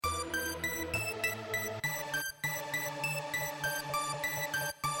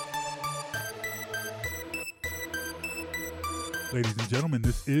Ladies and gentlemen,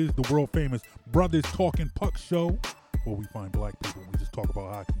 this is the world famous Brothers Talking Puck show where we find black people and we just talk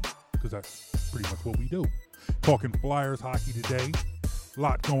about hockey because that's pretty much what we do. Talking Flyers hockey today. A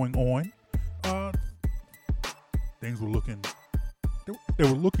lot going on. Things were looking they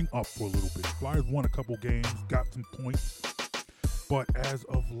were looking up for a little bit. Flyers won a couple games, got some points, but as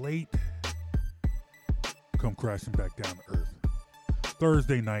of late, come crashing back down to earth.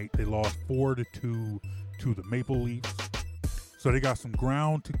 Thursday night, they lost 4-2 to the Maple Leafs. So they got some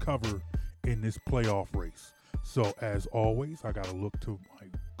ground to cover in this playoff race. So as always, I got to look to my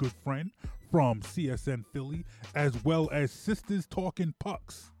good friend from CSN Philly, as well as Sisters Talking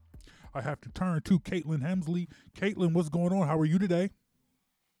Pucks. I have to turn to Caitlin Hemsley. Caitlin, what's going on? How are you today?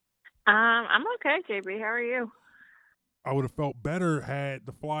 I'm okay, JB. How are you? I would have felt better had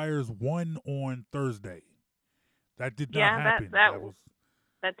the Flyers won on Thursday. That did not Yeah, happen.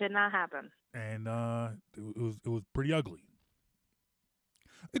 that did not happen. And it was pretty ugly.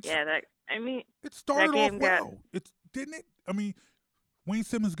 Yeah, It started that off game got. well. Didn't it? I mean, Wayne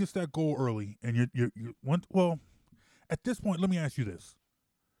Simmons gets that goal early, and you're well. At this point, let me ask you this: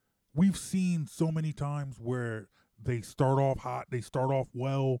 we've seen so many times where they start off hot, they start off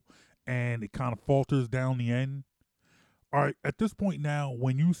well, and it kind of falters down the end. All right, at this point now,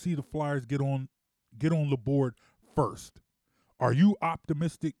 when you see the Flyers get on the board first, are you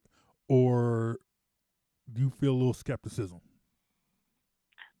optimistic, or do you feel a little skepticism?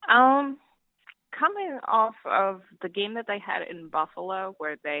 Um, Coming off of the game that they had in Buffalo,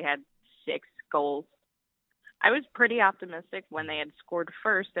 where they had 6 goals, I was pretty optimistic when they had scored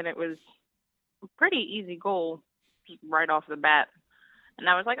first, and it was a pretty easy goal right off the bat. And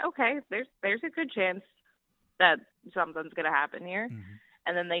I was like, okay, there's a good chance that something's gonna happen here. Mm-hmm.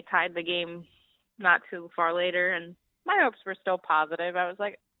 And then they tied the game not too far later, and my hopes were still positive. I was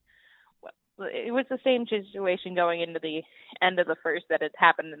like, it was the same situation going into the end of the first that had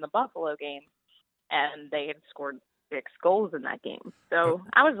happened in the Buffalo game, and they had scored 6 goals in that game. So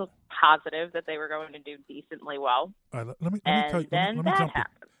I was positive that they were going to do decently well. All right, let me tell you, And then that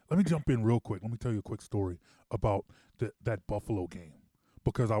happened. let me jump in real quick. Let me tell you a quick story about that Buffalo game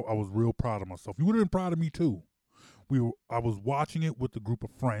because I was real proud of myself. You would have been proud of me too. I was watching it with a group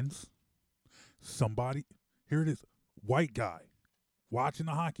of friends. Somebody, here it is, white guy watching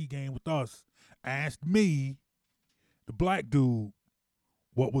the hockey game with us asked me, the black dude,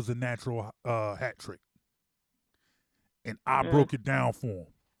 what was a natural hat trick, and I Mm, broke it down for him.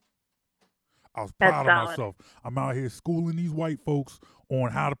 I was that's proud of solid. myself. I'm out here schooling these white folks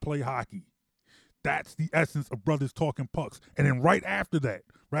on how to play hockey. That's the essence of Brothers Talking Pucks. And then right after that,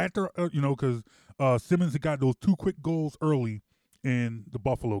 right after, because Simmons had got those 2 quick goals early in the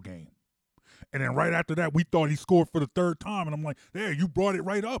Buffalo game. And then right after that, we thought he scored for the third time. And I'm like, there, you brought it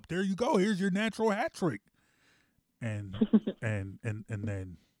right up. There you go. Here's your natural hat trick. And then,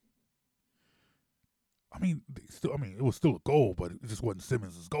 it was still a goal, but it just wasn't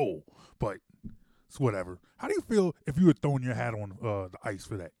Simmons' goal. But it's whatever. How do you feel if you had thrown your hat on the ice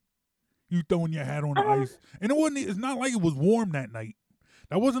for that? You throwing your hat on the um, ice, and it's not like it was warm that night.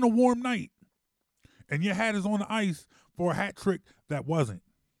 That wasn't a warm night, and your hat is on the ice for a hat trick that wasn't.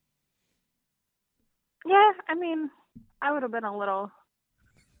 yeah, I would have been a little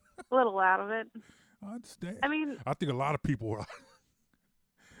out of it. I understand. I mean, I think a lot of people were.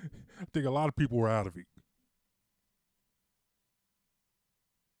 I think a lot of people were out of it.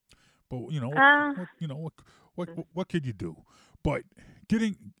 But uh, what could you do? But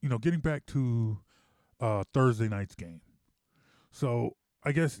getting back to Thursday night's game. So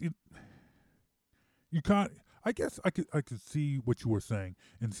I guess you can't. I guess I could see what you were saying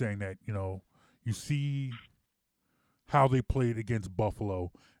in saying that you see how they played against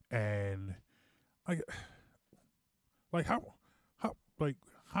Buffalo, and I like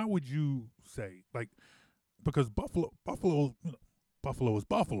how would you say, like, because Buffalo is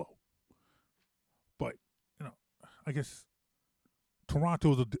Buffalo, but I guess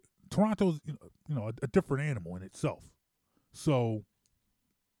Toronto's a different animal in itself. So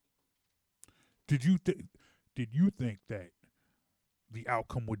did you think that the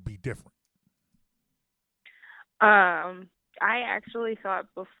outcome would be different? I actually thought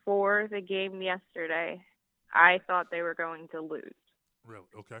before the game yesterday, I thought they were going to lose. Really?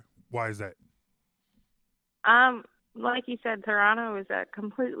 Okay. Why is that? Like you said, Toronto is a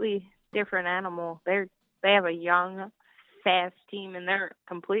completely different animal. They have a young, fast team, and they're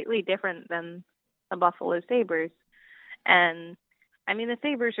completely different than the Buffalo Sabres. And the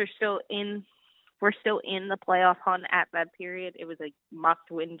Sabres are still in. We're still in the playoff hunt at that period. It was a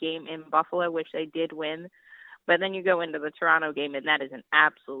must-win game in Buffalo, which they did win. But then you go into the Toronto game, and that is an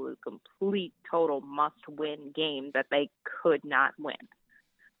absolute, complete, total must-win game that they could not win.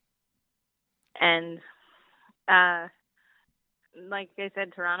 And like I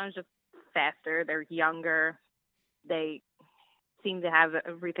said, Toronto's just faster. They're younger. They seem to have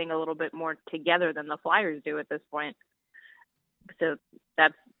everything a little bit more together than the Flyers do at this point. So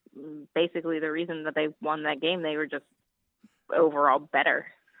that's basically the reason that they won that game. They were just overall better.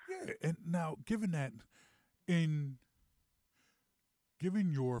 Yeah, and now given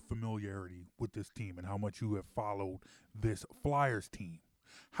your familiarity with this team and how much you have followed this Flyers team,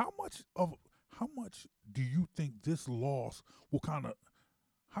 how much do you think this loss will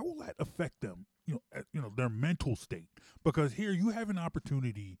how will that affect them? Their mental state, because here you have an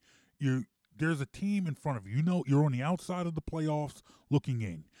opportunity. There's a team in front of you. You're on the outside of the playoffs looking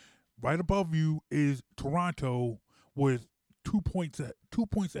in. Right above you is Toronto with 2 points ahead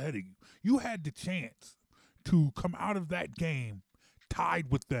of you. You had the chance to come out of that game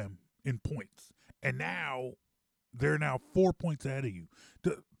tied with them in points, and now they're 4 points ahead of you.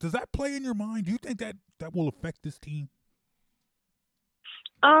 Does that play in your mind? Do you think that will affect this team?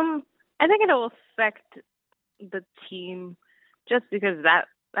 I think it'll affect the team just because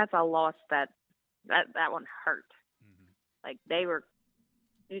that's a loss that one hurt. Mm-hmm. Like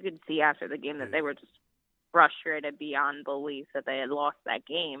you could see after the game that they were just frustrated beyond belief that they had lost that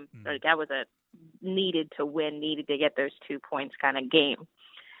game. Mm-hmm. Like that was a needed to win, needed to get those 2 points kind of game.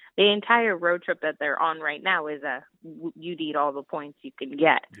 The entire road trip that they're on right now is you need all the points you can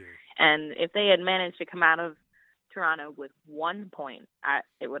get. Yeah. And if they had managed to come out of Toronto with 1 point,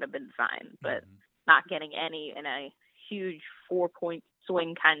 it would have been fine. But not getting any in a huge 4-point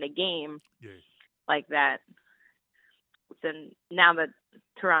swing kind of game like that. So now that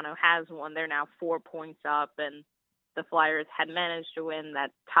Toronto has won, they're now 4 points up, and the Flyers had managed to win.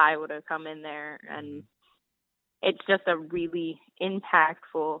 That tie would have come in there, and it's just a really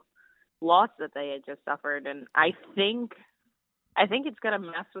impactful loss that they had just suffered. And I think it's going to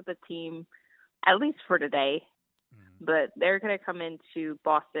mess with the team, at least for today. But they're going to come into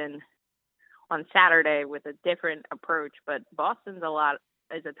Boston on Saturday with a different approach. But Boston's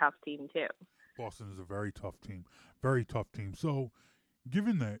is a tough team too. Boston is a very tough team. Very tough team. So,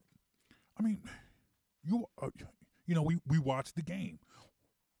 given that, I mean, we watched the game.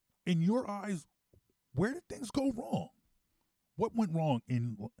 In your eyes, where did things go wrong? What went wrong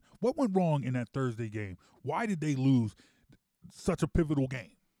in that Thursday game? Why did they lose such a pivotal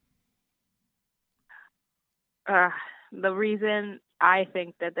game? The reason I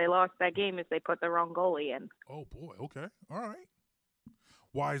think that they lost that game is they put the wrong goalie in. Oh boy. Okay. All right.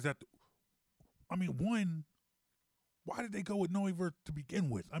 Why is that? Why did they go with Neuvirth to begin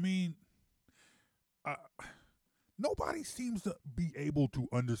with? I mean, nobody seems to be able to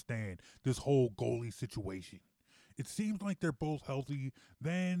understand this whole goalie situation. It seems like they're both healthy.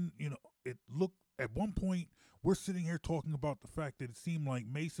 Then, it looked at one point, we're sitting here talking about the fact that it seemed like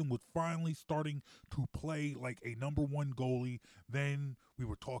Mason was finally starting to play like a number one goalie. Then we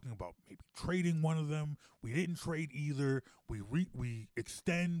were talking about maybe trading one of them. We didn't trade either. We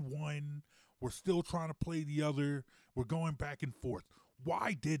extend one. We're still trying to play the other. We're going back and forth.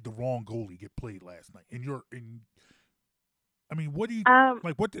 Why did the wrong goalie get played last night? What do you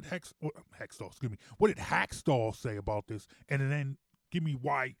what did Hextall? Excuse me. What did Hackstall say about this? And then give me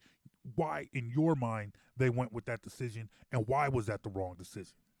why in your mind they went with that decision, and why was that the wrong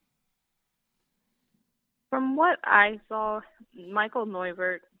decision? From what I saw, Michael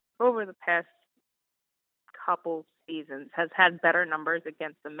Neuvirth over the past couple seasons has had better numbers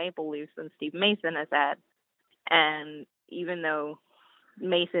against the Maple Leafs than Steve Mason has had. And even though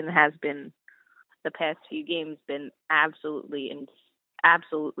Mason has been the past few games been absolutely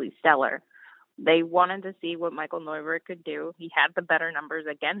stellar, they wanted to see what Michael Neuvirth could do. He had the better numbers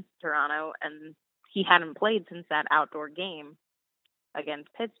against Toronto, and he hadn't played since that outdoor game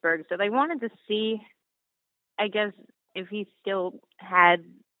against Pittsburgh. So they wanted to see, I guess, if he still had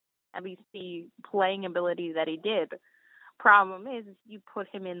at least the playing ability that he did. Problem is you put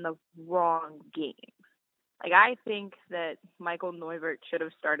him in the wrong game. Like, I think that Michael Neuvirth should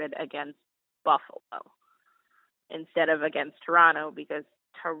have started against Buffalo instead of against Toronto, because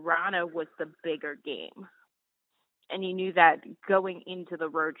Toronto was the bigger game. And you knew that going into the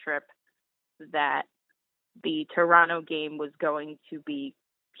road trip that the Toronto game was going to be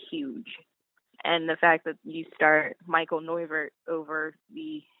huge. And the fact that you start Michael Neuvirth over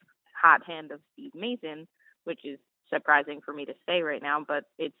the hot hand of Steve Mason, which is surprising for me to say right now, but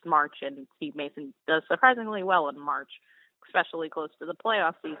it's March and Steve Mason does surprisingly well in March, especially close to the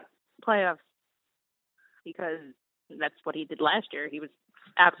playoffs, because that's what he did last year. He was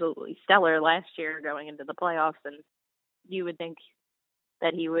absolutely stellar last year going into the playoffs, and you would think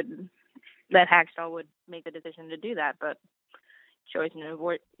that Hakstol would make the decision to do that, but chose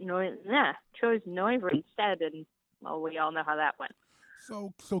Neuvirth instead, and well, we all know how that went.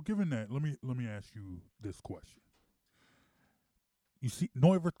 So given that, let me ask you this question. You see,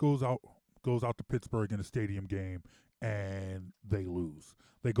 Neuvirth goes out to Pittsburgh in a stadium game, and they lose.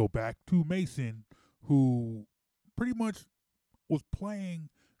 They go back to Mason, who pretty much was playing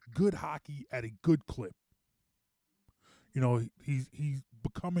good hockey at a good clip. You know, he's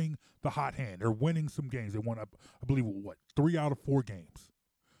becoming the hot hand. They're winning some games. They won, I believe, 3 out of 4 games.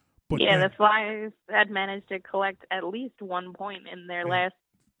 But yeah, that's why they had managed to collect at least 1 point in their last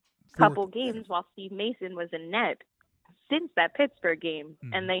couple games while Steve Mason was in net since that Pittsburgh game.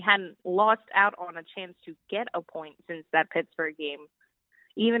 Mm-hmm. And they hadn't lost out on a chance to get a point since that Pittsburgh game.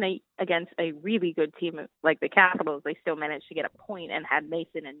 Even against a really good team like the Capitals, they still managed to get a point and had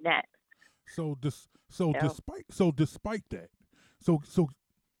Mason in net.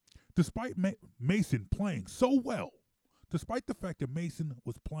 Despite Mason playing so well, despite the fact that Mason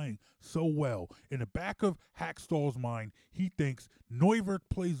was playing so well, in the back of Hakstol's mind, he thinks Neuvirth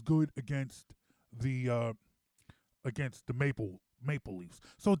plays good against the Maple Leafs.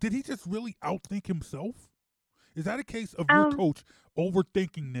 So did he just really outthink himself? Is that a case of your coach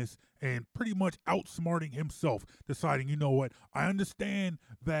overthinking this and pretty much outsmarting himself, deciding, you know what, I understand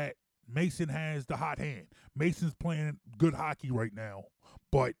that Mason has the hot hand. Mason's playing good hockey right now,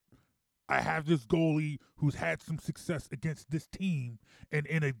 but I have this goalie who's had some success against this team, and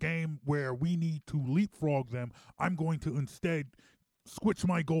in a game where we need to leapfrog them, I'm going to instead switch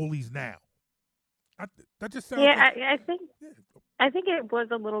my goalies now. That just sounds I think it was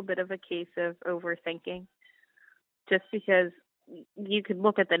a little bit of a case of overthinking, just because you could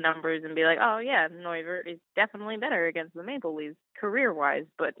look at the numbers and be like, oh, yeah, Neuvirth is definitely better against the Maple Leafs career-wise,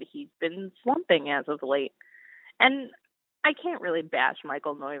 but he's been slumping as of late. And I can't really bash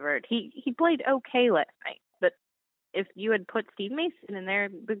Michael Neuvirth. He played okay last night, but if you had put Steve Mason in there,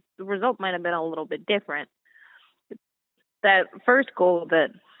 the result might have been a little bit different. That first goal that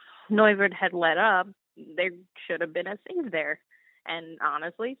Neuvirth had let up, there should have been a save there. And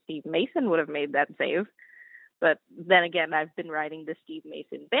honestly, Steve Mason would have made that save. But then again, I've been riding the Steve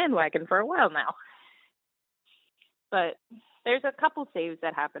Mason bandwagon for a while now. But there's a couple saves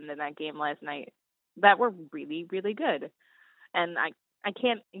that happened in that game last night that were really, really good. And I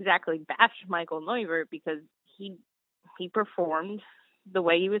can't exactly bash Michael Neuvirth because he performed the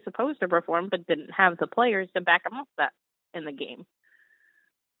way he was supposed to perform, but didn't have the players to back him up that in the game.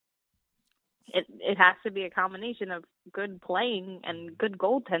 It has to be a combination of good playing and good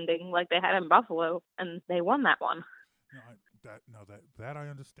goaltending like they had in Buffalo, and they won that one. That I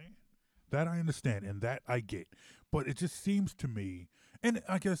understand. That I understand, and that I get. But it just seems to me, and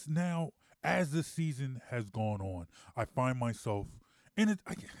I guess now, as the season has gone on, I find myself, and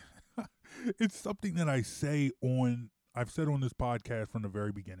it's something that I've said on this podcast from the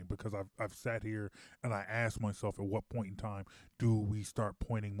very beginning, because I've sat here and I asked myself, at what point in time do we start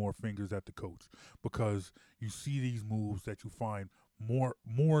pointing more fingers at the coach? Because you see these moves that you find more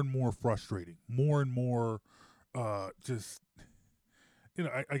and more frustrating, more and more just,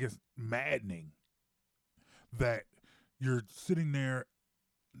 I guess maddening, that you're sitting there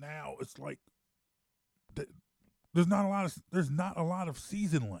now. It's like there's not a lot of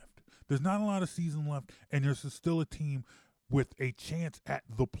season left. There's not a lot of season left, and there's still a team with a chance at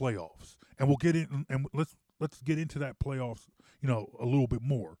the playoffs. And we'll get in, and let's get into that playoffs, a little bit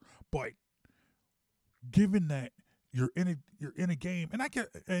more. But given that you're in a game, and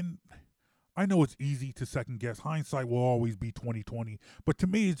I know it's easy to second guess. Hindsight will always be 20/20. But to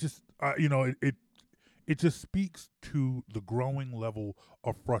me, it's just it just speaks to the growing level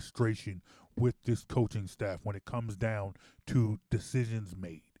of frustration with this coaching staff when it comes down to decisions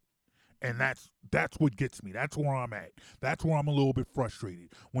made. And that's what gets me. That's where I'm at. That's where I'm a little bit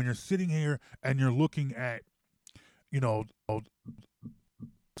frustrated. When you're sitting here and you're looking at,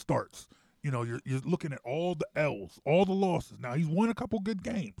 starts. You're looking at all the L's, all the losses. Now, he's won a couple good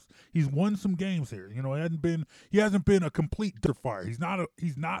games. He's won some games here. He hasn't been a complete dirt fire. He's not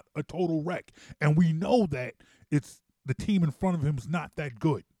a total wreck. And we know that it's the team in front of him is not that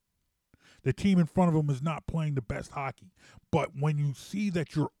good. The team in front of him is not playing the best hockey. But when you see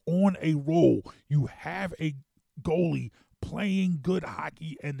that you're on a roll, you have a goalie playing good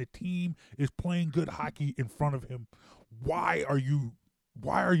hockey and the team is playing good hockey in front of him, why are you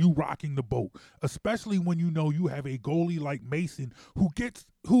rocking the boat? Especially when you know you have a goalie like Mason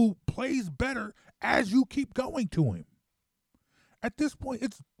who plays better as you keep going to him. At this point,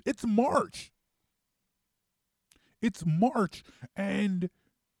 it's March. It's March, and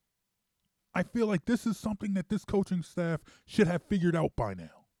I feel like this is something that this coaching staff should have figured out by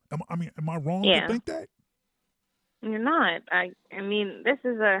now. Am I wrong to Yeah, think that? you're not. I mean,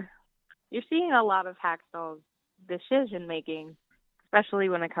 you're seeing a lot of Hackstall's decision making, especially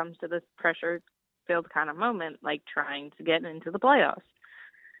when it comes to this pressure filled kind of moment, like trying to get into the playoffs.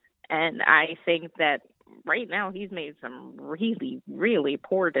 And I think that right now he's made some really, really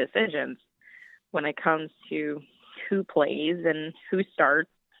poor decisions when it comes to who plays and who starts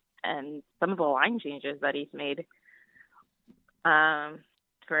and some of the line changes that he's made.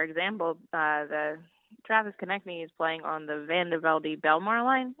 For example, the Travis Konechny is playing on the Van de Velde Belmar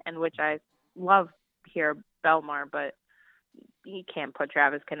line, and which I love here Belmar, but he can't put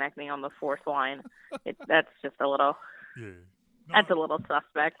Travis Konechny on the fourth line. That's just a little. Yeah. No, That's a little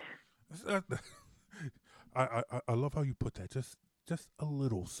suspect. I love how you put that. Just a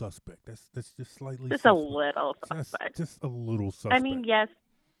little suspect. That's just slightly Just suspect. a little suspect. Just a little suspect. I mean, yes,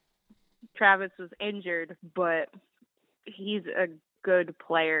 Travis was injured, but he's a good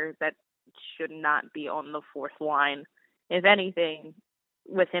player that should not be on the fourth line. If anything,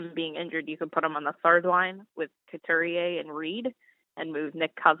 with him being injured, you could put him on the third line with Couturier and Reed and move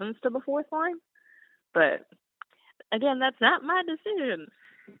Nick Cousins to the fourth line. But again, that's not my decision.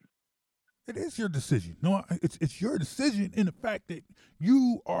 It is your decision. No, it's your decision in the fact that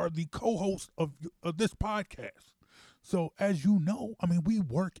you are the co-host of this podcast. So as you know, I mean, we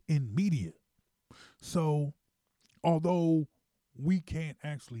work in media. So although we can't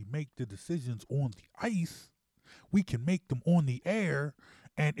actually make the decisions on the ice, we can make them on the air,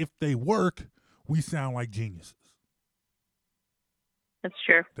 and if they work, we sound like geniuses. That's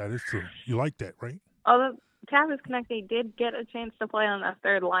true. That is true. You like that, right? Although Travis Konechny did get a chance to play on that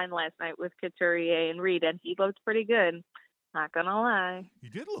third line last night with Couturier and Reed, and he looked pretty good. Not gonna lie. He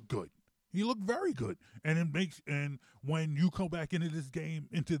did look good. He looked very good. And when you come back into this game,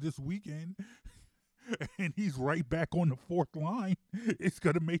 into this weekend, and he's right back on the fourth line, it's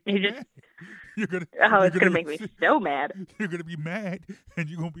gonna make you mad. It's gonna make me so mad. You're gonna be mad, and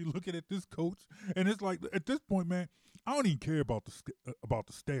you're gonna be looking at this coach, and it's like at this point, man, I don't even care about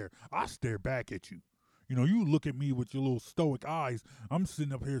the stare. I stare back at you. You know, you look at me with your little stoic eyes. I'm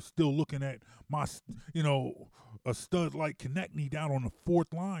sitting up here still looking at my, a stud like Konechny down on the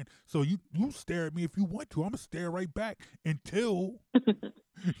fourth line. So you stare at me if you want to. I'm going to stare right back until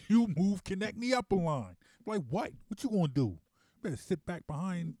you move Konechny up a line. Like, what? What you going to do? You better sit back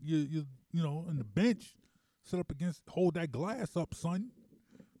behind your in the bench. Sit up hold that glass up, son.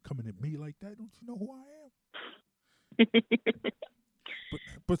 Coming at me like that, don't you know who I am?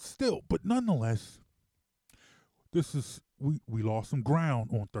 but nonetheless, we lost some ground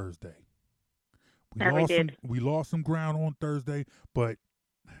on Thursday. We lost some ground on Thursday, but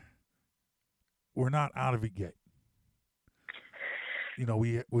we're not out of it yet. You know,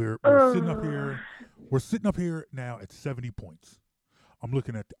 we're sitting up here. We're sitting up here now at 70 points. I'm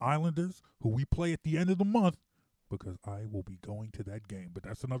looking at the Islanders, who we play at the end of the month, because I will be going to that game. But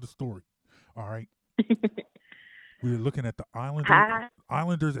that's another story. All right. We're looking at the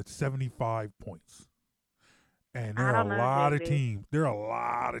Islanders at 75 points. And there are a lot of teams. There are a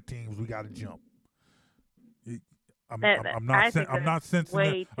lot of teams we got to jump. I'm not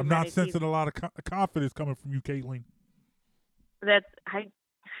sensing a lot of confidence coming from you, Caitlin. There's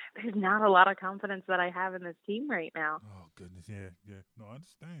not a lot of confidence that I have in this team right now. Oh goodness, yeah. No, I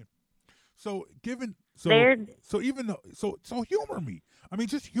understand. So humor me. I mean,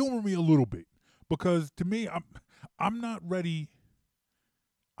 just humor me a little bit, because to me, I'm not ready.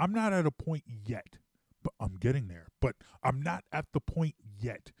 I'm not at a point yet. But I'm getting there. But I'm not at the point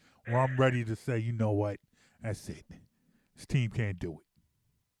yet where I'm ready to say, you know what, that's it. This team can't do it.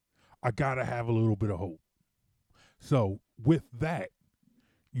 I got to have a little bit of hope. So with that,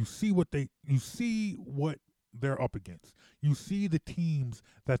 you see what they're up against. You see the teams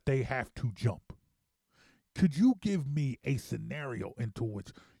that they have to jump. Could you give me a scenario into which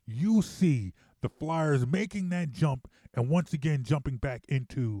you see the Flyers making that jump and once again jumping back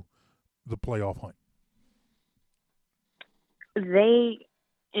into the playoff hunt?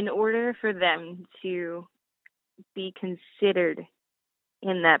 In order for them to be considered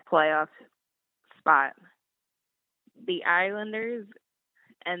in that playoff spot, the Islanders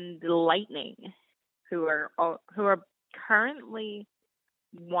and the Lightning, who are currently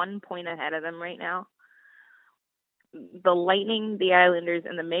 1 point ahead of them right now, the Lightning, the Islanders,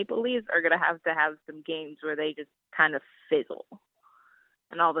 and the Maple Leafs are going to have some games where they just kind of fizzle.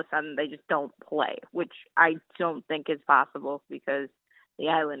 And all of a sudden they just don't play, which I don't think is possible because the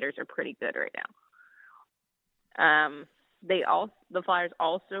Islanders are pretty good right now. The Flyers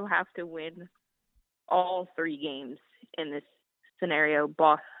also have to win all 3 games in this scenario.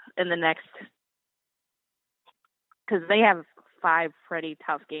 in the next, because they have 5 pretty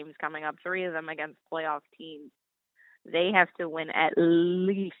tough games coming up, 3 of them against playoff teams. They have to win at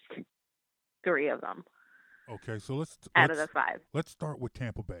least 3 of them. Okay, so let's out of the 5. Let's start with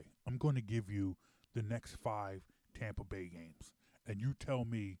Tampa Bay. I'm going to give you the next 5 Tampa Bay games, and you tell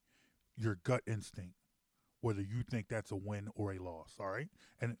me your gut instinct whether you think that's a win or a loss. All right,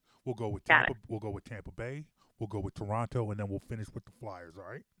 and we'll go with Tampa. We'll go with Tampa Bay. We'll go with Toronto, and then we'll finish with the Flyers. All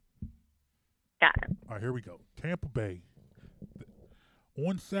right. Got it. All right, here we go. Tampa Bay.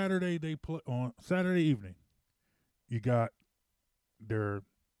 On Saturday, they play on Saturday evening. You got their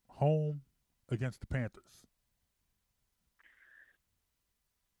home against the Panthers.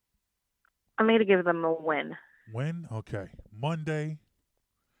 I'm going to give them a win. Win? Okay. Monday,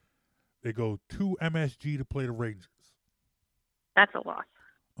 they go to MSG to play the Rangers. That's a loss.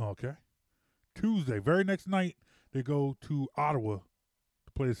 Okay. Tuesday, very next night, they go to Ottawa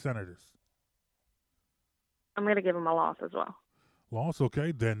to play the Senators. I'm going to give them a loss as well. Loss,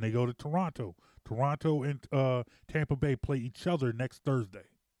 okay. Then they go to Toronto. Toronto and Tampa Bay play each other next Thursday.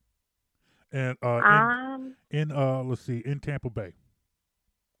 And let's see, in Tampa Bay.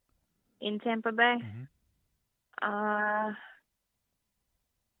 In Tampa Bay? Mm-hmm.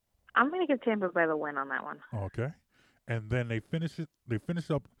 I'm going to give Tampa Bay the win on that one. Okay. And then they finish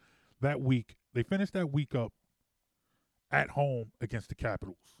up that week. They finish that week up at home against the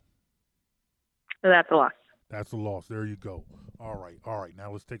Capitals. So that's a loss. That's a loss. There you go. All right.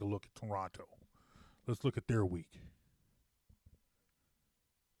 Now let's take a look at Toronto. Let's look at their week.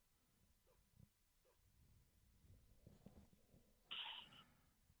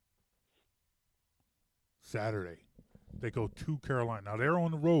 Saturday, they go to Carolina. Now they're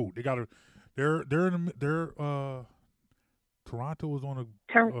on the road. Toronto is on a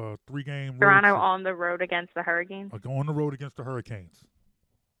 3-game road. Toronto on the road against the Hurricanes. On the road against the Hurricanes.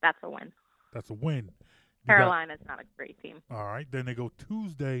 That's a win. That's a win. Carolina's not a great team. All right. Then they go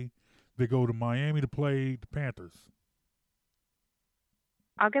Tuesday. They go to Miami to play the Panthers.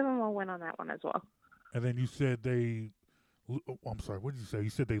 I'll give them a win on that one as well. And then you said I'm sorry. What did you say? You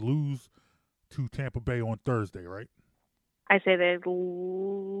said they lose to Tampa Bay on Thursday, right? I say they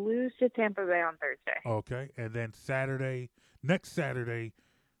lose to Tampa Bay on Thursday. Okay. And then next Saturday,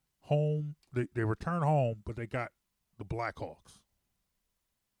 home. They return home, but they got the Blackhawks.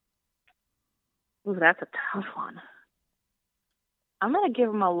 Ooh, that's a tough one. I'm going to give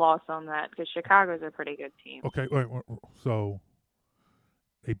them a loss on that because Chicago's a pretty good team. Okay, wait, so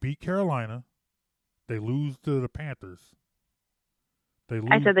they beat Carolina. They lose to the Panthers.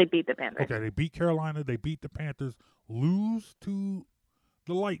 I said they beat the Panthers. Okay, they beat Carolina. They beat the Panthers. Lose to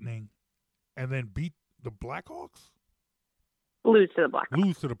the Lightning, and then beat the Blackhawks. Lose to the Blackhawks.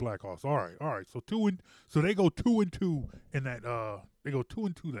 Lose to the Blackhawks. All right. So they go 2-2 in that. They go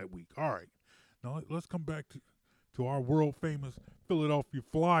 2-2 that week. All right. Now let's come back to our world famous Philadelphia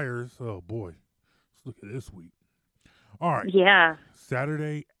Flyers. Oh boy, let's look at this week. All right. Yeah.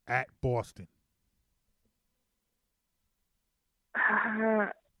 Saturday at Boston.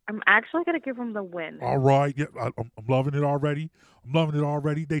 I'm actually going to give them the win. All right. Yeah, I'm loving it already.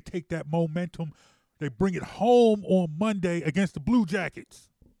 They take that momentum. They bring it home on Monday against the Blue Jackets.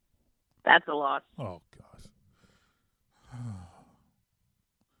 That's a loss. Oh, gosh.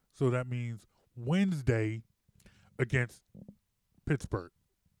 So that means Wednesday against Pittsburgh.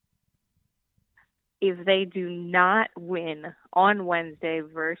 If they do not win on Wednesday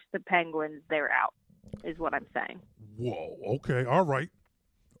versus the Penguins, they're out, is what I'm saying. Whoa. Okay. All right.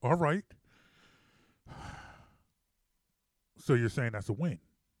 So you're saying that's a win?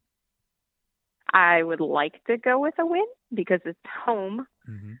 I would like to go with a win because it's home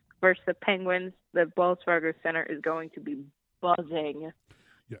versus the Penguins. The Wells Fargo Center is going to be buzzing.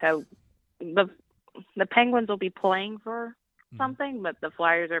 Yes. So the Penguins will be playing for something, but the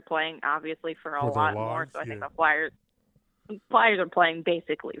Flyers are playing obviously for a lot more. So I think the Flyers are playing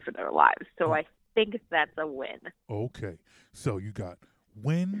basically for their lives. So I think that's a win. Okay. So you got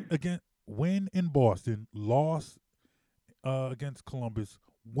win in Boston, loss against Columbus,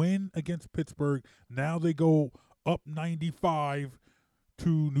 win against Pittsburgh. Now they go up 95 to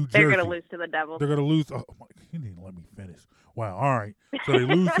New Jersey. They're going to lose to the Devils. They're going to lose. Oh my! You didn't let me finish. Wow. All right. So they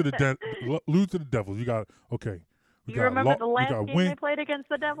lose to the lose to the Devils. You got okay. Do you remember the last game they played against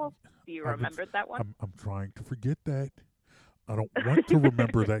the Devils? Do you remember that one? I'm trying to forget that. I don't want to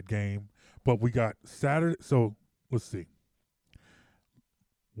remember that game. But we got Saturday. So let's see.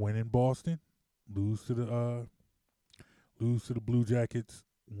 Win in Boston, lose to the Blue Jackets,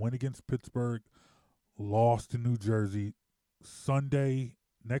 win against Pittsburgh, lost to New Jersey.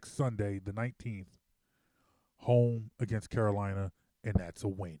 Next Sunday, the 19th, home against Carolina, and that's a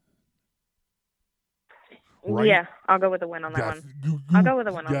win. Right? Yeah, I'll go with a win on that one. I'll go with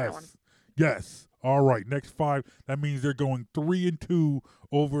a win on that one. Yes. All right. Next 5. That means they're going 3-2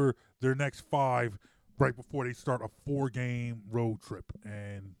 over their next 5 right before they start a 4-game road trip,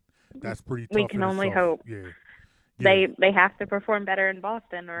 and that's pretty tough. We can only hope. Yeah. They have to perform better in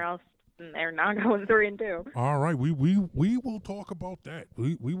Boston, or else they're not going 3-2. All right. We will talk about that.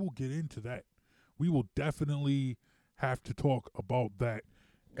 We will get into that. We will definitely have to talk about that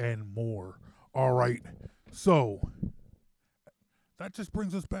and more. All right. So that just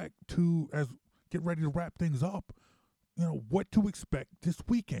brings us back to, as get ready to wrap things up, what to expect this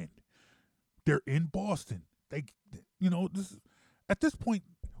weekend. They're in Boston. At this point,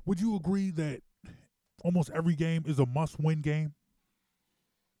 would you agree that almost every game is a must-win game?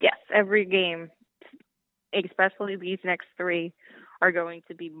 Yes, every game, especially these next 3, are going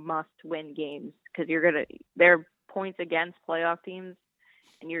to be must-win games because they're points against playoff teams,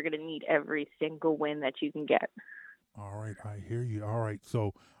 and you're going to need every single win that you can get. All right, I hear you. All right,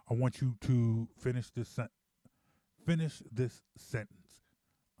 so I want you to finish this sentence.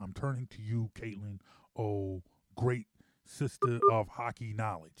 I'm turning to you, Caitlin, oh great sister of hockey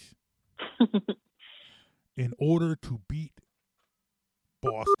knowledge. In order to beat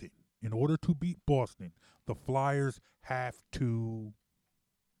Boston, the Flyers have to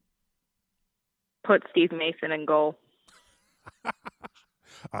put Steve Mason in goal.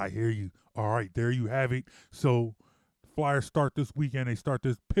 I hear you. All right, there you have it. So Flyers start this weekend. They start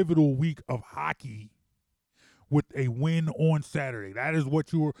this pivotal week of hockey with a win on Saturday. That is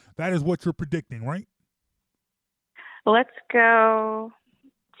what you're predicting, right? Let's go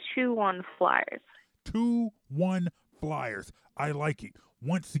 2-1 Flyers. 2-1 Flyers. I like it.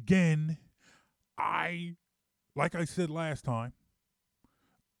 Once again, like I said last time,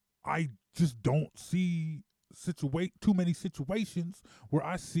 I just don't see too many situations where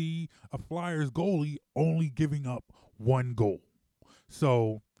I see a Flyers goalie only giving up 1 goal.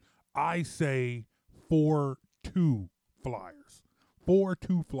 So I say 4-2 Flyers.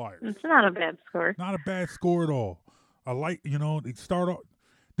 4-2 Flyers. It's not a bad score. Not a bad score at all. I like, they start off,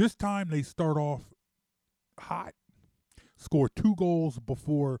 this time they start off hot, score 2 goals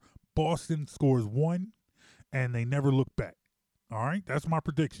before Boston scores 1, and they never look back. All right? That's my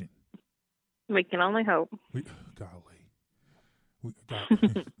prediction. We can only hope.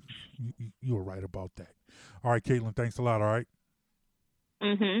 You were right about that. All right, Caitlin, thanks a lot, all right?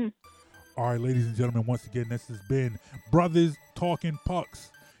 Mm-hmm. All right, ladies and gentlemen, once again, this has been Brothers Talking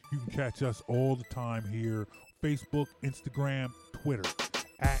Pucks. You can catch us all the time here, Facebook, Instagram, Twitter,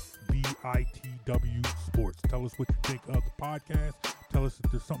 at BITW Sports. Tell us what you think of the podcast. Tell us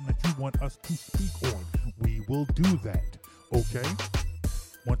if there's something that you want us to speak on. We will do that, okay?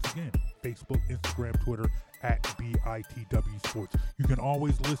 Once again, Facebook, Instagram, Twitter, at BITW Sports. You can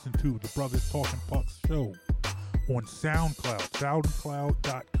always listen to the Brothers Talking Pucks show on SoundCloud,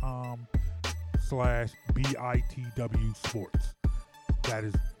 soundcloud.com/BITW Sports. That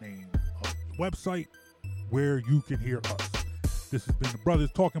is the name of the website where you can hear us. This has been the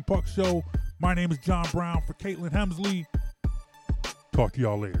Brothers Talking Pucks show. My name is John Brown for Caitlin Hemsley. Talk to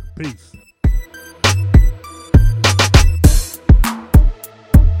y'all later. Peace.